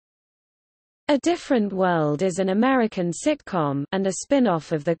A Different World is an American sitcom and a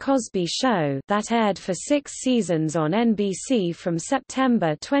spin-off of The Cosby Show that aired for 6 seasons on NBC from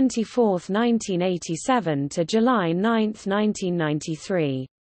September 24, 1987 to July 9, 1993.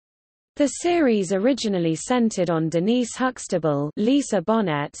 The series originally centered on Denise Huxtable, Lisa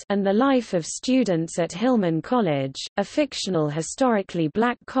Bonet, and the life of students at Hillman College, a fictional historically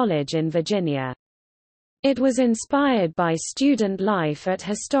black college in Virginia. It was inspired by student life at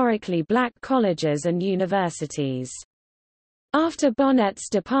historically black colleges and universities. After Bonnet's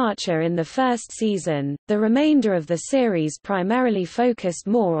departure in the first season, the remainder of the series primarily focused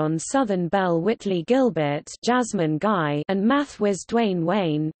more on Southern Belle Whitley Gilbert, Jasmine Guy, and math whiz Dwayne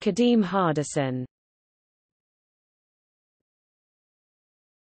Wayne, Kadeem Hardison.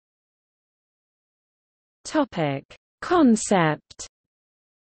 Topic: Concept.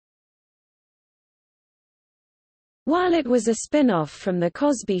 While it was a spin-off from The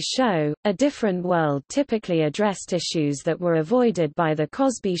Cosby Show, A Different World typically addressed issues that were avoided by The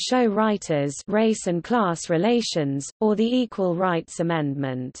Cosby Show writers, race and class relations, or the Equal Rights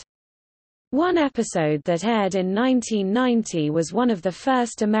Amendment. One episode that aired in 1990 was one of the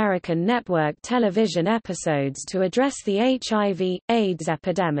first American network television episodes to address the HIV/AIDS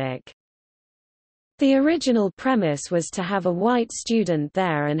epidemic. The original premise was to have a white student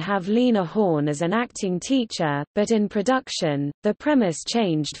there and have Lena Horne as an acting teacher, but in production, the premise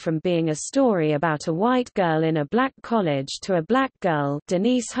changed from being a story about a white girl in a black college to a black girl,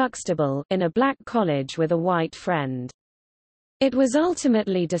 Denise Huxtable, in a black college with a white friend. It was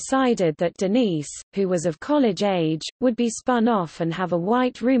ultimately decided that Denise, who was of college age, would be spun off and have a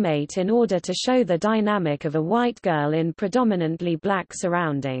white roommate in order to show the dynamic of a white girl in predominantly black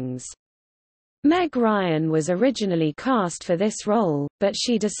surroundings. Meg Ryan was originally cast for this role, but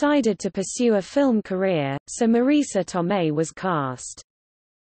she decided to pursue a film career, so Marisa Tomei was cast.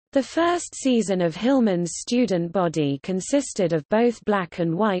 The first season of Hillman's student body consisted of both black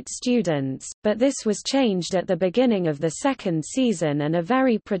and white students, but this was changed at the beginning of the second season and a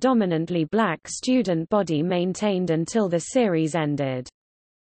very predominantly black student body maintained until the series ended.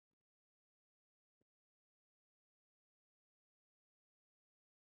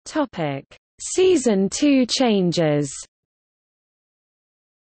 Season 2 changes.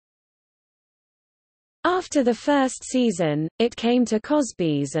 After the first season, it came to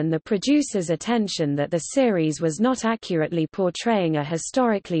Cosby's and the producers' attention that the series was not accurately portraying a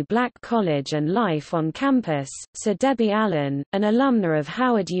historically black college and life on campus, so Debbie Allen, an alumna of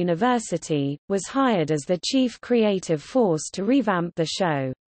Howard University, was hired as the chief creative force to revamp the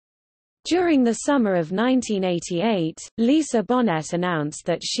show. During the summer of 1988, Lisa Bonet announced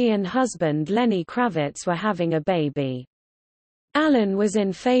that she and husband Lenny Kravitz were having a baby. Allen was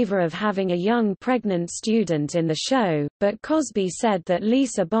in favor of having a young pregnant student in the show, but Cosby said that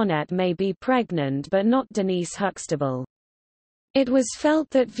Lisa Bonet may be pregnant but not Denise Huxtable. It was felt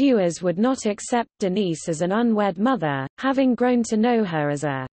that viewers would not accept Denise as an unwed mother, having grown to know her as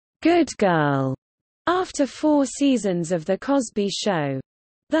a good girl after 4 seasons of The Cosby Show.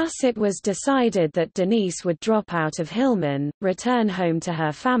 Thus it was decided that Denise would drop out of Hillman, return home to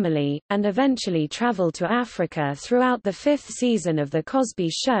her family, and eventually travel to Africa throughout the 5th season of The Cosby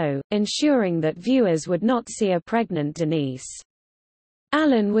Show, ensuring that viewers would not see a pregnant Denise.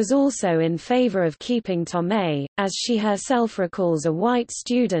 Allen was also in favor of keeping Tomei, as she herself recalls a white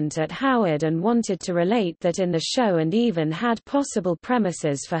student at Howard and wanted to relate that in the show and even had possible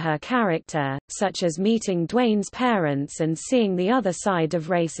premises for her character, such as meeting Dwayne's parents and seeing the other side of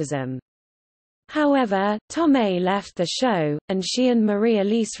racism. However, Tomei left the show, and she and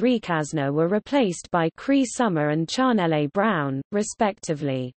Marie-Elise Recasna were replaced by Cree Summer and Chanelle Brown,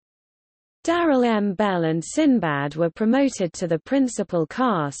 respectively. Darrell M. Bell and Sinbad were promoted to the principal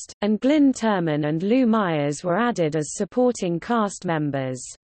cast, and Glynn Turman and Lou Myers were added as supporting cast members.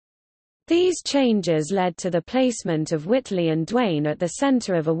 These changes led to the placement of Whitley and Dwayne at the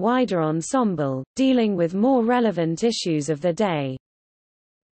center of a wider ensemble, dealing with more relevant issues of the day.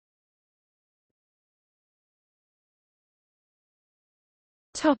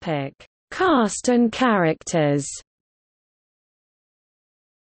 Cast and characters.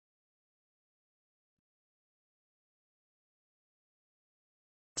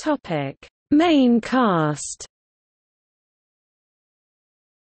 Main cast.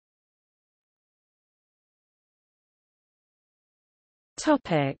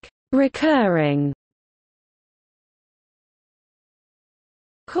 Recurring.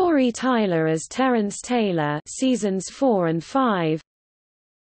 Corey Tyler as Terrence Taylor, seasons 4 and 5.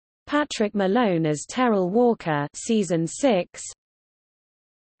 Patrick Malone as Terrell Walker, season 6.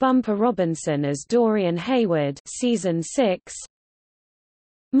 Bumper Robinson as Dorian Hayward, season 6.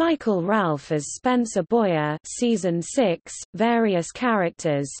 Michael Ralph as Spencer Boyer, Season 6, various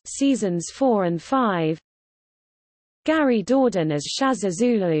characters, Seasons 4 and 5. Gary Dourdan as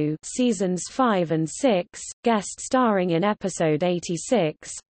Shazazulu, Seasons 5 and 6, guest starring in episode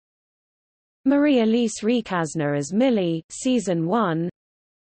 86. Marie-Elise Rikasna as Millie, Season 1.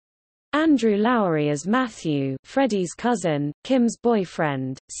 Andrew Lowry as Matthew, Freddie's cousin, Kim's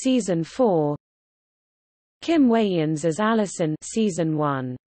boyfriend, Season 4. Kim Wayans as Allison, Season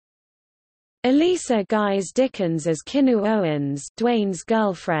 1. Elisa Guise-Dickens as Kinu Owens, Dwayne's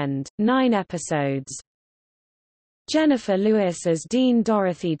girlfriend, 9 episodes. Jennifer Lewis as Dean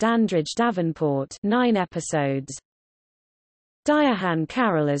Dorothy Dandridge Davenport, 9 episodes. Diane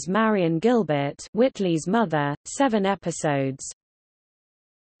Carroll as Marion Gilbert, Whitley's mother, 7 episodes.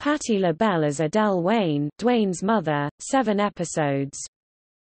 Patti LaBelle as Adele Wayne, Dwayne's mother, 7 episodes.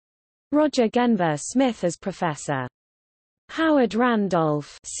 Roger Genver Smith as Professor Howard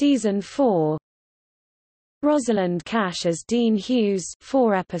Randolph, Season 4. Rosalind Cash as Dean Hughes,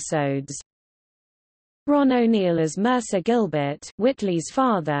 4 episodes. Ron O'Neill as Mercer Gilbert, Whitley's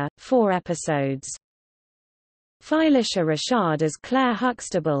father, 4 episodes. Phylicia Rashad as Claire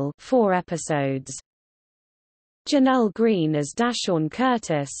Huxtable, 4 episodes. Janelle Green as Dashawn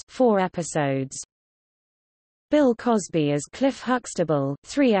Curtis, 4 episodes. Bill Cosby as Cliff Huxtable,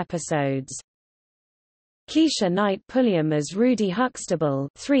 3 episodes. Keisha Knight Pulliam as Rudy Huxtable,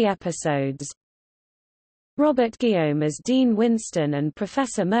 3 episodes. Robert Guillaume as Dean Winston and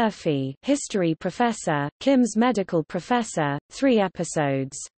Professor Murphy, History Professor, Kim's Medical Professor, 3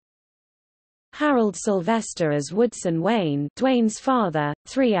 episodes. Harold Sylvester as Woodson Wayne, Dwayne's father,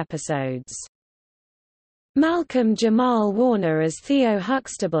 3 episodes. Malcolm Jamal Warner as Theo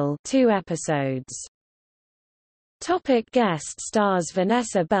Huxtable, 2 episodes. Topic guest stars: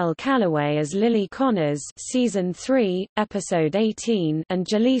 Vanessa Bell Calloway as Lily Connors, Season 3, Episode 18, and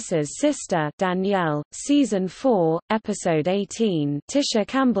Jaleesa's sister, Danielle, Season 4, Episode 18. Tisha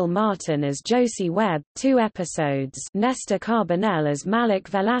Campbell Martin as Josie Webb, 2 episodes. Nestor Carbonell as Malik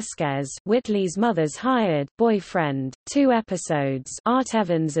Velasquez, Whitley's mother's hired boyfriend, 2 episodes. Art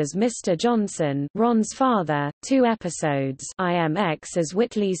Evans as Mr. Johnson, Ron's father, 2 episodes. IMX as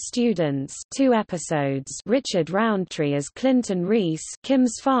Whitley's students, 2 episodes. Richard Roundtree as Clinton Reese,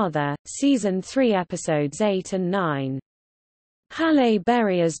 Kim's father, Season 3 episodes 8 and 9. Halle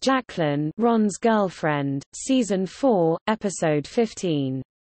Berry as Jacqueline, Ron's girlfriend, Season 4, Episode 15.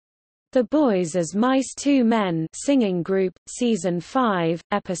 The Boys as Mice 2 Men singing group, Season 5,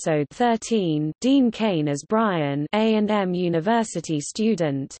 Episode 13. Dean Cain as Brian, A&M University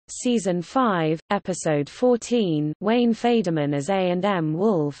student, Season 5, Episode 14. Wayne Federman as A&M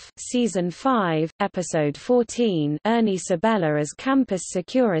Wolf, Season 5, Episode 14. Ernie Sabella as Campus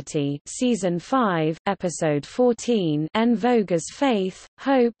Security, Season 5, Episode 14. En Vogue as Faith,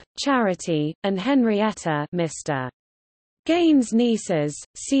 Hope, Charity, and Henrietta, Mr. Gaines' nieces,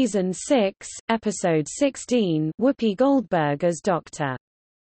 Season 6, Episode 16. Whoopi Goldberg as Dr.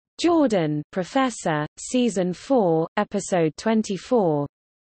 Jordan, Professor, Season 4, Episode 24.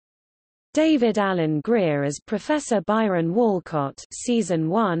 David Alan Grier as Professor Byron Walcott, Season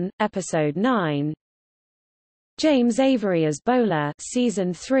 1, Episode 9. James Avery as Bowler,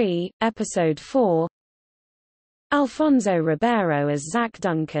 Season 3, Episode 4. Alfonso Ribeiro as Zach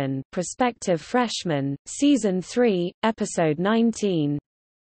Duncan, prospective freshman, Season 3, Episode 19.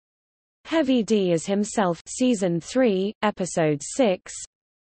 Heavy D as himself, Season 3, Episode 6.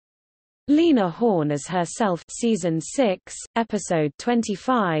 Lena Horne as herself, Season 6, Episode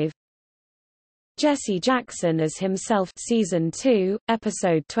 25. Jesse Jackson as himself, Season 2,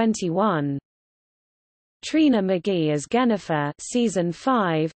 Episode 21. Trina McGee as Jennifer, Season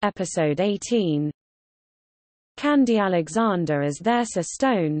 5, Episode 18. Candy Alexander as Thersa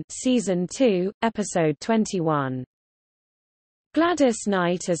Stone, Season 2, Episode 21. Gladys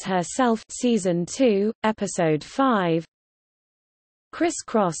Knight as herself, Season 2, Episode 5. Chris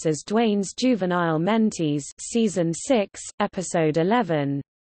Cross as Dwayne's juvenile mentees, Season 6, Episode 11.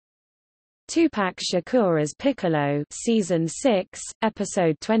 Tupac Shakur as Piccolo, Season 6,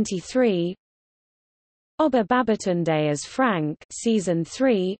 Episode 23. Oba Babatunde as Frank, Season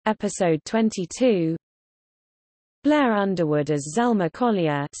 3, Episode 22. Blair Underwood as Zelma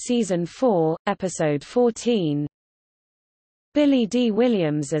Collier, Season 4, Episode 14. Billy D.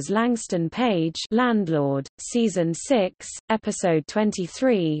 Williams as Langston Page, Landlord, Season 6, Episode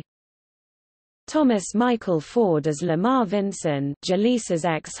 23. Thomas Michael Ford as Lamar Vinson, Jaleesa's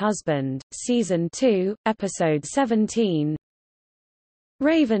ex-husband, Season 2, Episode 17.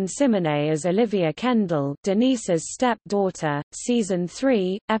 Raven Simonet as Olivia Kendall, Denise's stepdaughter, Season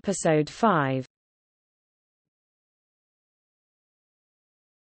 3, Episode 5.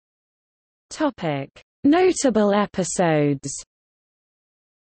 Notable episodes.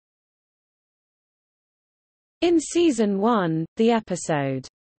 In Season 1, the episode,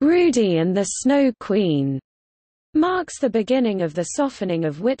 "Rudy and the Snow Queen," marks the beginning of the softening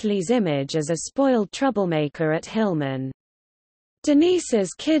of Whitley's image as a spoiled troublemaker at Hillman.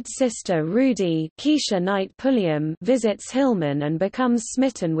 Denise's kid sister Rudy, Keisha Knight Pulliam, visits Hillman and becomes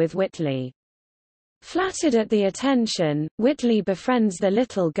smitten with Whitley. Flattered at the attention, Whitley befriends the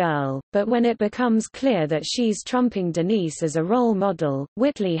little girl, but when it becomes clear that she's trumping Denise as a role model,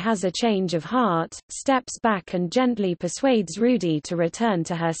 Whitley has a change of heart, steps back and gently persuades Rudy to return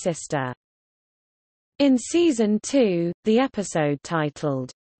to her sister. In Season 2, the episode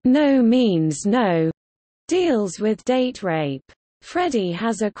titled, "No Means No," deals with date rape. Freddie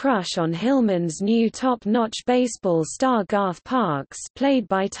has a crush on Hillman's new top-notch baseball star Garth Parks, played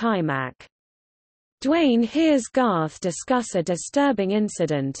by Timac. Dwayne hears Garth discuss a disturbing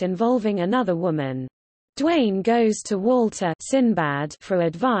incident involving another woman. Dwayne goes to Walter Sinbad for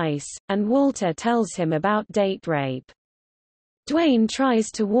advice, and Walter tells him about date rape. Dwayne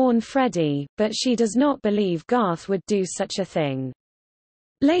tries to warn Freddie, but she does not believe Garth would do such a thing.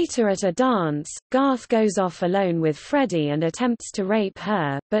 Later at a dance, Garth goes off alone with Freddie and attempts to rape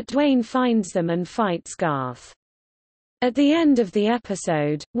her, but Dwayne finds them and fights Garth. At the end of the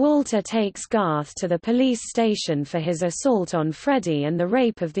episode, Walter takes Garth to the police station for his assault on Freddie and the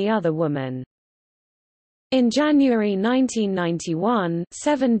rape of the other woman. In January 1991,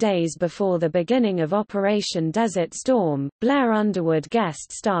 7 days before the beginning of Operation Desert Storm, Blair Underwood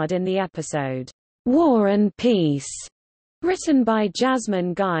guest starred in the episode, "War and Peace," written by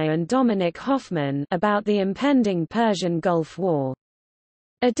Jasmine Guy and Dominic Hoffman, about the impending Persian Gulf War.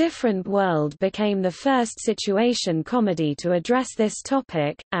 A Different World became the first situation comedy to address this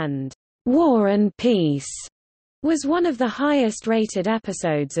topic, and "War and Peace" was one of the highest-rated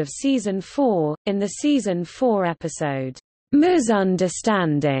episodes of Season 4. In the Season 4 episode,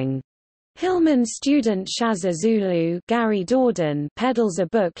 "Misunderstanding," Hillman student Shazza Zulu Gary Dorden peddles a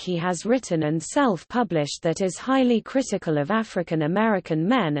book he has written and self-published that is highly critical of African American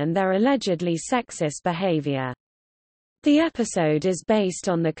men and their allegedly sexist behavior. The episode is based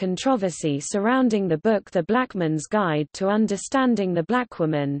on the controversy surrounding the book The Blackman's Guide to Understanding the Black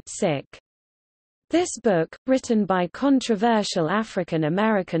Woman. This book, written by controversial African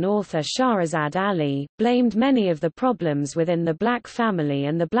American author Shahrazad Ali, blamed many of the problems within the black family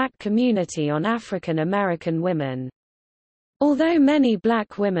and the black community on African American women. Although many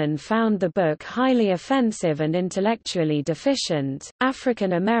black women found the book highly offensive and intellectually deficient,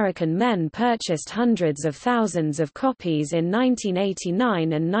 African American men purchased hundreds of thousands of copies in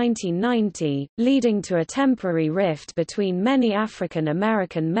 1989 and 1990, leading to a temporary rift between many African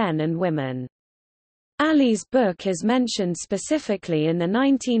American men and women. Ali's book is mentioned specifically in the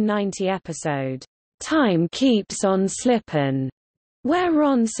 1990 episode, "Time Keeps on Slippin'," where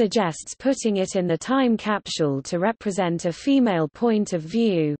Ron suggests putting it in the time capsule to represent a female point of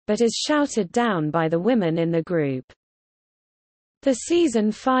view, but is shouted down by the women in the group. The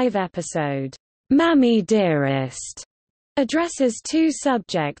Season 5 episode, "Mammy Dearest," addresses two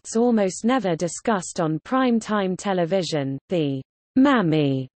subjects almost never discussed on prime-time television, the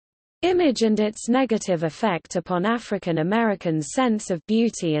 "mammy" image and its negative effect upon African Americans' sense of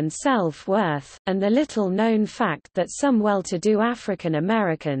beauty and self-worth, and the little-known fact that some well-to-do African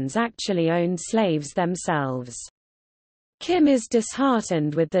Americans actually owned slaves themselves. Kim is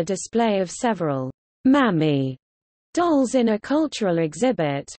disheartened with the display of several "mammy" dolls in a cultural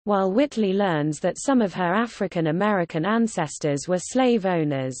exhibit, while Whitley learns that some of her African American ancestors were slave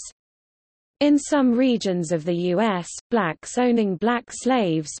owners. In some regions of the U.S., blacks owning black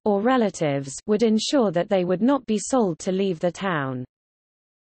slaves or relatives would ensure that they would not be sold to leave the town.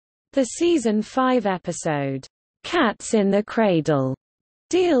 The Season 5 episode, "Cats in the Cradle,"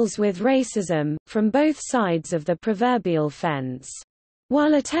 deals with racism, from both sides of the proverbial fence.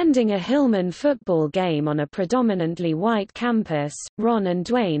 While attending a Hillman football game on a predominantly white campus, Ron and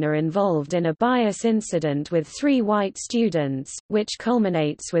Dwayne are involved in a bias incident with 3 white students, which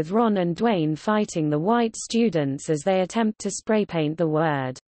culminates with Ron and Dwayne fighting the white students as they attempt to spray paint the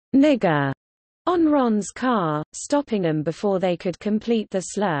word "nigger" on Ron's car, stopping them before they could complete the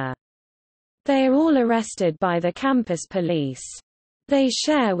slur. They are all arrested by the campus police. They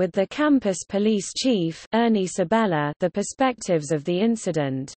share with the campus police chief, Ernie Sabella, the perspectives of the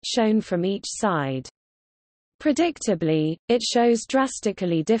incident, shown from each side. Predictably, it shows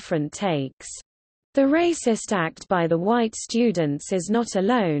drastically different takes. The racist act by the white students is not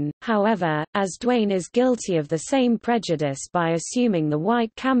alone, however, as Dwayne is guilty of the same prejudice by assuming the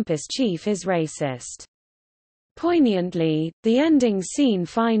white campus chief is racist. Poignantly, the ending scene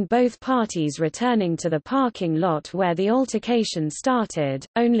finds both parties returning to the parking lot where the altercation started,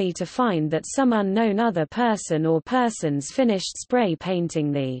 only to find that some unknown other person or persons finished spray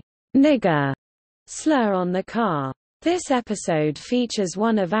painting the "nigger" slur on the car. This episode features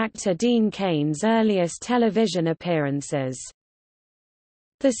one of actor Dean Cain's earliest television appearances.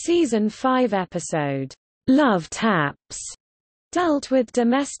 The season 5 episode, "Love Taps", dealt with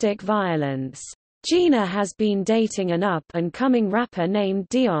domestic violence. Gina has been dating an up-and-coming rapper named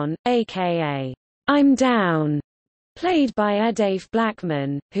Dion, aka I'm Down, played by Edafe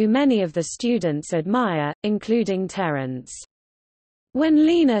Blackman, who many of the students admire, including Terrence. When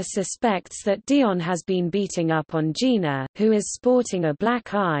Lena suspects that Dion has been beating up on Gina, who is sporting a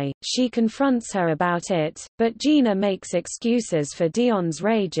black eye, she confronts her about it, but Gina makes excuses for Dion's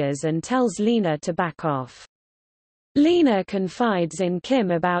rages and tells Lena to back off. Lena confides in Kim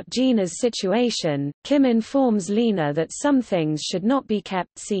about Gina's situation. Kim informs Lena that some things should not be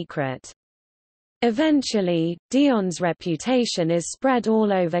kept secret. Eventually, Dion's reputation is spread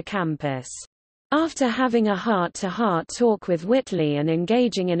all over campus. After having a heart-to-heart talk with Whitley and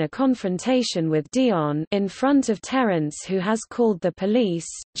engaging in a confrontation with Dion in front of Terrence, who has called the police,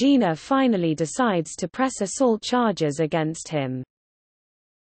 Gina finally decides to press assault charges against him.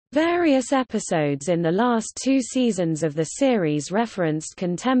 Various episodes in the last 2 seasons of the series referenced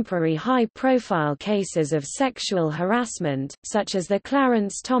contemporary high-profile cases of sexual harassment, such as the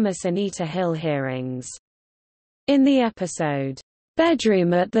Clarence Thomas Anita Hill hearings. In the episode,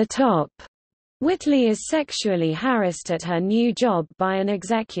 "Bedroom at the Top", Whitley is sexually harassed at her new job by an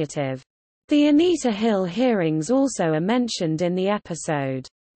executive. The Anita Hill hearings also are mentioned in the episode,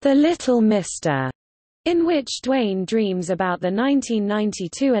 "The Little Mister", in which Dwayne dreams about the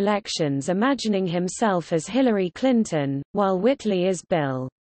 1992 elections, imagining himself as Hillary Clinton, while Whitley is Bill.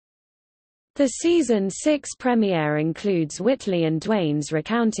 The season 6 premiere includes Whitley and Dwayne's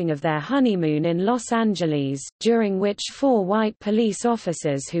recounting of their honeymoon in Los Angeles, during which 4 white police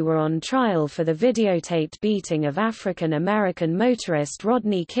officers who were on trial for the videotaped beating of African-American motorist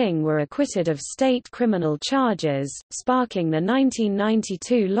Rodney King were acquitted of state criminal charges, sparking the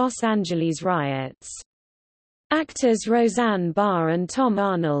 1992 Los Angeles riots. Actors Roseanne Barr and Tom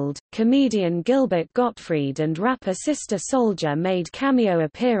Arnold, comedian Gilbert Gottfried and rapper Sister Souljah made cameo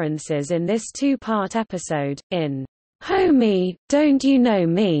appearances in this 2-part episode, in "Homie, Don't You Know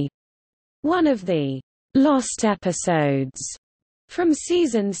Me?", one of the "Lost" episodes. From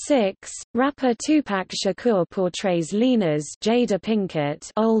season 6, rapper Tupac Shakur portrays Lena's Jada Pinkett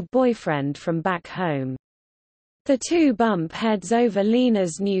old boyfriend from back home. The two bump heads over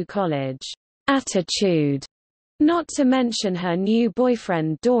Lena's new college attitude, not to mention her new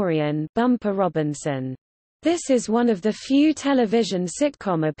boyfriend Dorian Bumper Robinson. This is one of the few television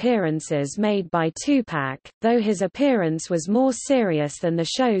sitcom appearances made by Tupac, though his appearance was more serious than the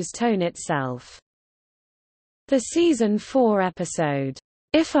show's tone itself. The season 4 episode,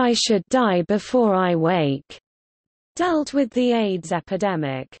 "If I Should Die Before I Wake", dealt with the AIDS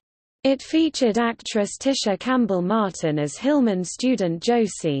epidemic. It featured actress Tisha Campbell-Martin as Hillman student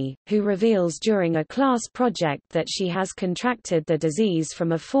Josie, who reveals during a class project that she has contracted the disease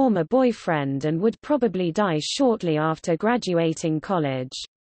from a former boyfriend and would probably die shortly after graduating college.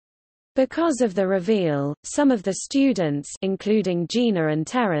 Because of the reveal, some of the students, including Gina and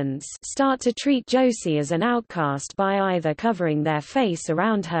Terrence, start to treat Josie as an outcast by either covering their face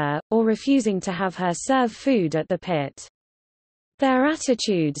around her, or refusing to have her serve food at the pit. Their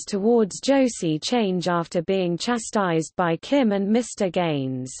attitudes towards Josie change after being chastised by Kim and Mr.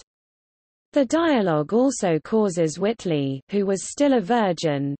 Gaines. The dialogue also causes Whitley, who was still a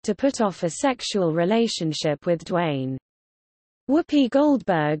virgin, to put off a sexual relationship with Dwayne. Whoopi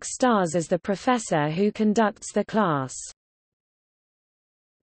Goldberg stars as the professor who conducts the class.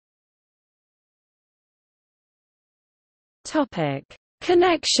 Topic: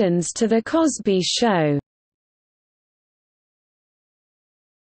 Connections to The Cosby Show.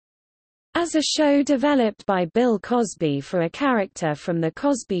 As a show developed by Bill Cosby for a character from The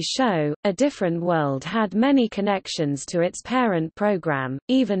Cosby Show, A Different World had many connections to its parent program,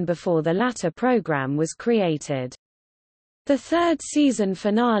 even before the latter program was created. The 3rd season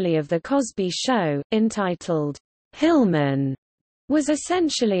finale of The Cosby Show, entitled, Hillman, was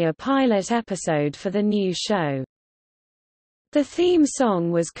essentially a pilot episode for the new show. The theme song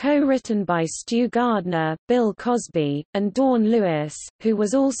was co-written by Stu Gardner, Bill Cosby, and Dawn Lewis, who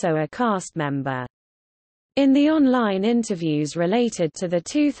was also a cast member. In the online interviews related to the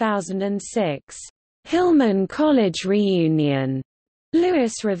 2006 Hillman College reunion,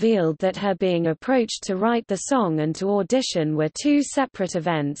 Lewis revealed that her being approached to write the song and to audition were two separate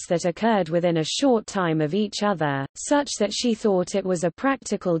events that occurred within a short time of each other, such that she thought it was a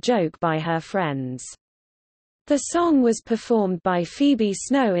practical joke by her friends. The song was performed by Phoebe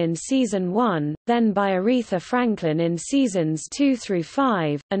Snow in Season 1, then by Aretha Franklin in Seasons 2 through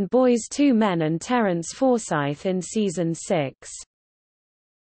 5, and Boyz II Men and Terence Forsyth in Season 6.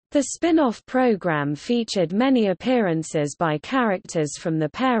 The spin-off program featured many appearances by characters from the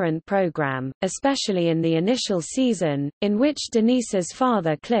parent program, especially in the initial season, in which Denise's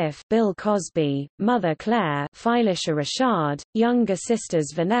father Cliff, Bill Cosby, mother Claire, Phylicia Rashad, younger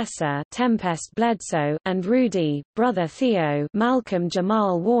sisters Vanessa, Tempest Bledsoe, and Rudy, brother Theo, Malcolm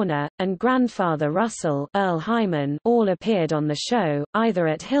Jamal Warner, and grandfather Russell, Earl Hyman, all appeared on the show, either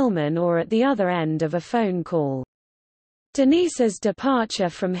at Hillman or at the other end of a phone call. Denise's departure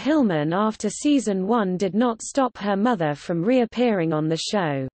from Hillman after Season 1 did not stop her mother from reappearing on the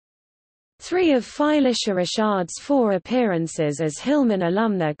show. 3 of Phylicia Rashad's 4 appearances as Hillman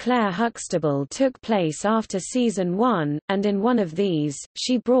alumna Claire Huxtable took place after Season 1, and in one of these,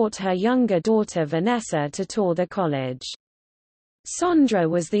 she brought her younger daughter Vanessa to tour the college. Sondra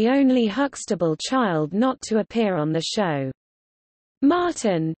was the only Huxtable child not to appear on the show.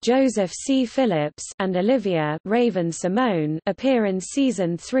 Martin, Joseph C. Phillips, and Olivia Raven Simone appear in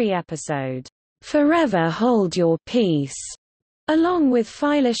Season 3 episode, "Forever Hold Your Peace", along with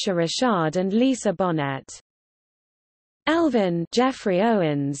Phylicia Rashad and Lisa Bonet. Elvin Jeffrey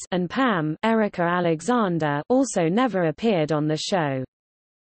Owens and Pam Erica Alexander also never appeared on the show.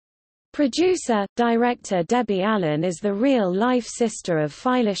 Producer-director Debbie Allen is the real-life sister of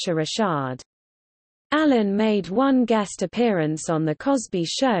Phylicia Rashad. Allen made one guest appearance on The Cosby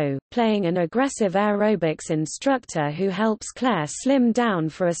Show, playing an aggressive aerobics instructor who helps Claire slim down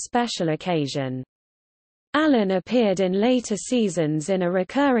for a special occasion. Allen appeared in later seasons in a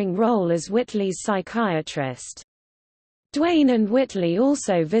recurring role as Whitley's psychiatrist. Dwayne and Whitley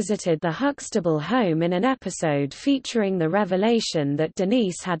also visited the Huxtable home in an episode featuring the revelation that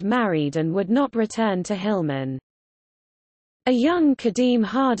Denise had married and would not return to Hillman. A young Kadeem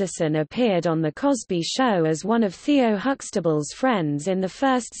Hardison appeared on The Cosby Show as one of Theo Huxtable's friends in the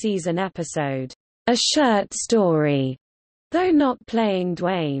first season episode, A Shirt Story, though not playing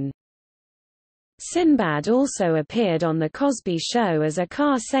Dwayne. Sinbad also appeared on The Cosby Show as a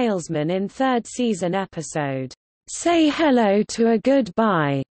car salesman in third season episode, Say Hello to a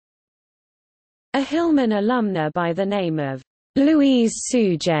Goodbye. A Hillman alumna by the name of Louise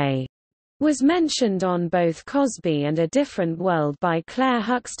Sujay was mentioned on both Cosby and A Different World by Claire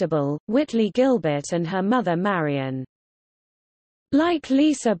Huxtable, Whitley Gilbert and her mother Marion. Like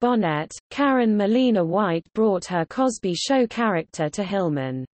Lisa Bonet, Karen Molina White brought her Cosby Show character to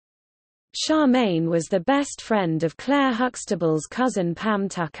Hillman. Charmaine was the best friend of Claire Huxtable's cousin Pam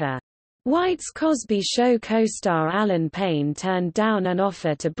Tucker. White's Cosby Show co-star Alan Payne turned down an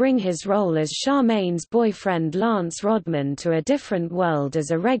offer to bring his role as Charmaine's boyfriend Lance Rodman to A Different World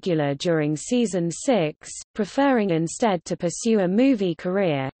as a regular during Season 6, preferring instead to pursue a movie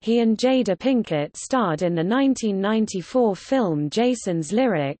career. He and Jada Pinkett starred in the 1994 film Jason's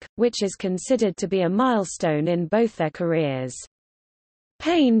Lyric, which is considered to be a milestone in both their careers.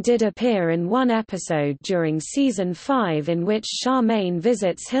 Payne did appear in one episode during Season 5 in which Charmaine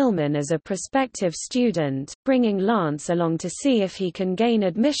visits Hillman as a prospective student, bringing Lance along to see if he can gain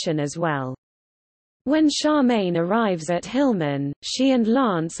admission as well. When Charmaine arrives at Hillman, she and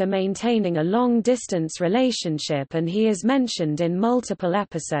Lance are maintaining a long-distance relationship and he is mentioned in multiple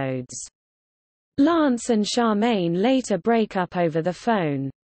episodes. Lance and Charmaine later break up over the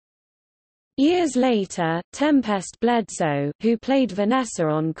phone. Years later, Tempest Bledsoe, who played Vanessa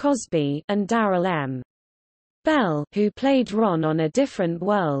on Cosby, and Darrell M. Bell, who played Ron on A Different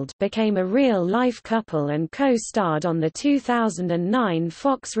World, became a real-life couple and co-starred on the 2009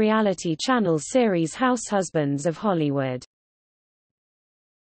 Fox reality channel series Househusbands of Hollywood.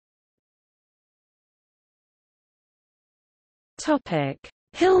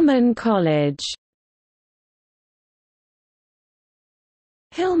 Hillman College.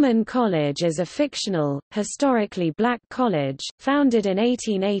 Hillman College is a fictional, historically black college, founded in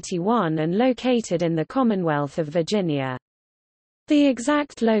 1881 and located in the Commonwealth of Virginia. The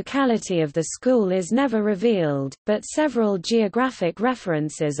exact locality of the school is never revealed, but several geographic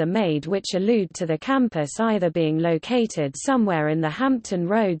references are made which allude to the campus either being located somewhere in the Hampton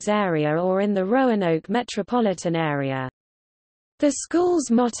Roads area or in the Roanoke metropolitan area. The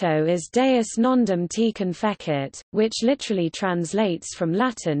school's motto is Deus nondum tecum fecit, which literally translates from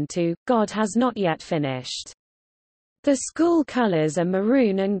Latin to, God has not yet finished. The school colors are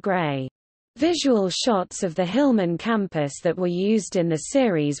maroon and gray. Visual shots of the Hillman campus that were used in the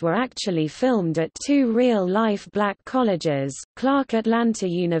series were actually filmed at two real-life black colleges, Clark Atlanta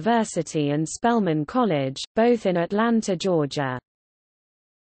University and Spelman College, both in Atlanta, Georgia.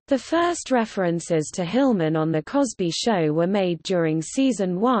 The first references to Hillman on The Cosby Show were made during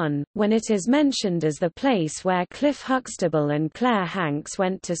Season 1, when it is mentioned as the place where Cliff Huxtable and Claire Hanks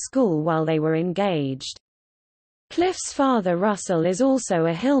went to school while they were engaged. Cliff's father Russell is also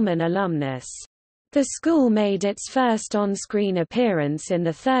a Hillman alumnus. The school made its first on-screen appearance in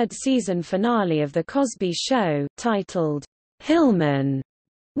the third season finale of The Cosby Show, titled, Hillman,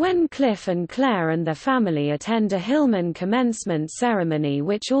 when Cliff and Claire and their family attend a Hillman commencement ceremony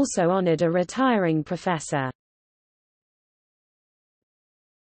which also honored a retiring professor.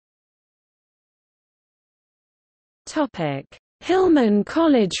 Hillman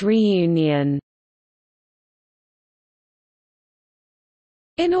College reunion.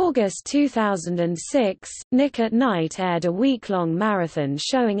 In August 2006, Nick at Night aired a week-long marathon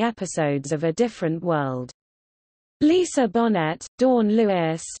showing episodes of A Different World. Lisa Bonet, Dawn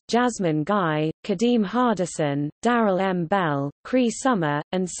Lewis, Jasmine Guy, Kadeem Hardison, Daryl M. Bell, Cree Summer,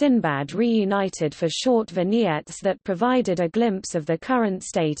 and Sinbad reunited for short vignettes that provided a glimpse of the current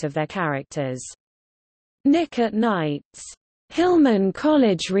state of their characters. Nick at Night's Hillman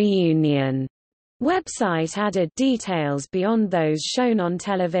College reunion website added details beyond those shown on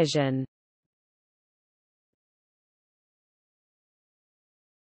television.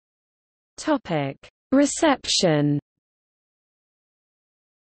 Reception.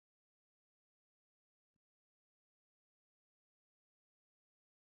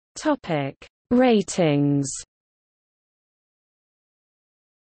 Ratings.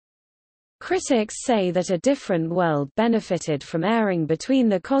 Critics say that A Different World benefited from airing between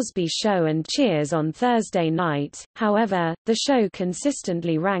The Cosby Show and Cheers on Thursday night, however, the show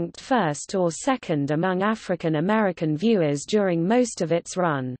consistently ranked first or second among African American viewers during most of its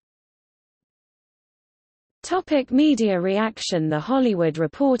run. Media reaction. The Hollywood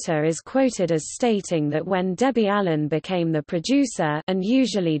Reporter is quoted as stating that when Debbie Allen became the producer and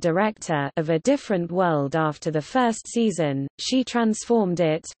usually director of A Different World after the first season, she transformed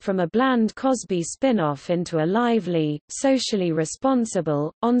it from a bland Cosby spin-off into a lively, socially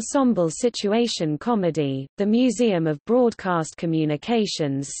responsible, ensemble situation comedy. The Museum of Broadcast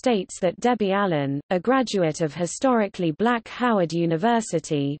Communications states that Debbie Allen, a graduate of historically black Howard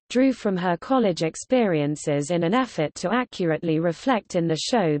University, drew from her college experiences in an effort to accurately reflect in the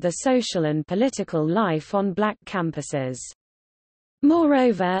show the social and political life on black campuses.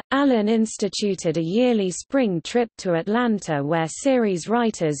 Moreover, Allen instituted a yearly spring trip to Atlanta where series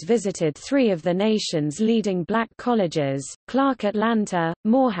writers visited three of the nation's leading black colleges, Clark Atlanta,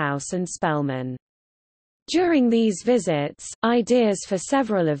 Morehouse and Spelman. During these visits, ideas for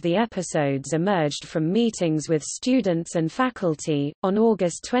several of the episodes emerged from meetings with students and faculty. On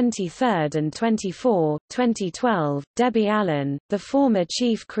August 23 and 24, 2012, Debbie Allen, the former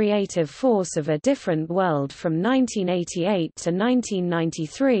chief creative force of A Different World from 1988 to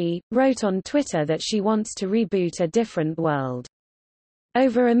 1993, wrote on Twitter that she wants to reboot A Different World.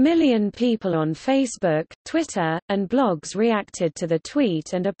 Over 1 million people on Facebook, Twitter, and blogs reacted to the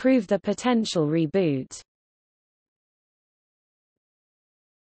tweet and approved the potential reboot.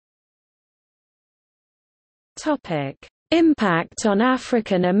 Impact on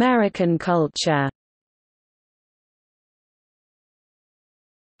African American culture.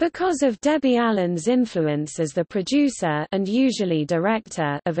 Because of Debbie Allen's influence as the producer and usually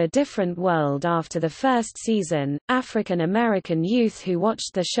director of A Different World after the first season, African American youth who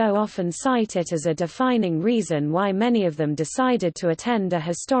watched the show often cite it as a defining reason why many of them decided to attend a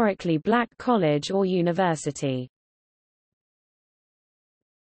historically black college or university.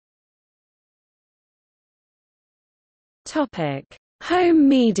 Home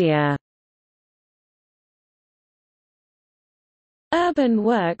media. Urban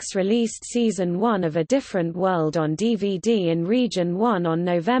Works released Season 1 of A Different World on DVD in Region 1 on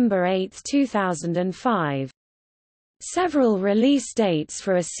November 8, 2005. Several release dates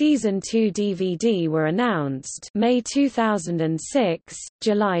for a Season 2 DVD were announced: May 2006,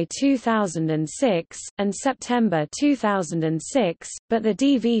 July 2006, and September 2006, but the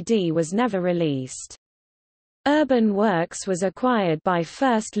DVD was never released. Urban Works was acquired by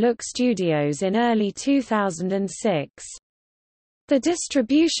First Look Studios in early 2006. The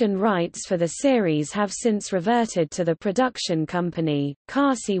distribution rights for the series have since reverted to the production company,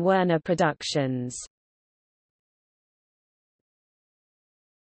 Carsey Werner Productions.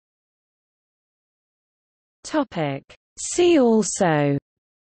 See also: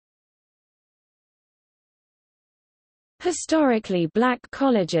 Historically black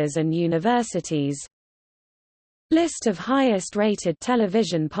colleges and universities. List of highest-rated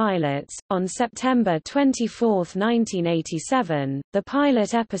television pilots. On September 24, 1987, the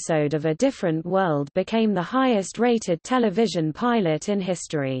pilot episode of A Different World became the highest-rated television pilot in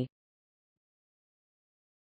history.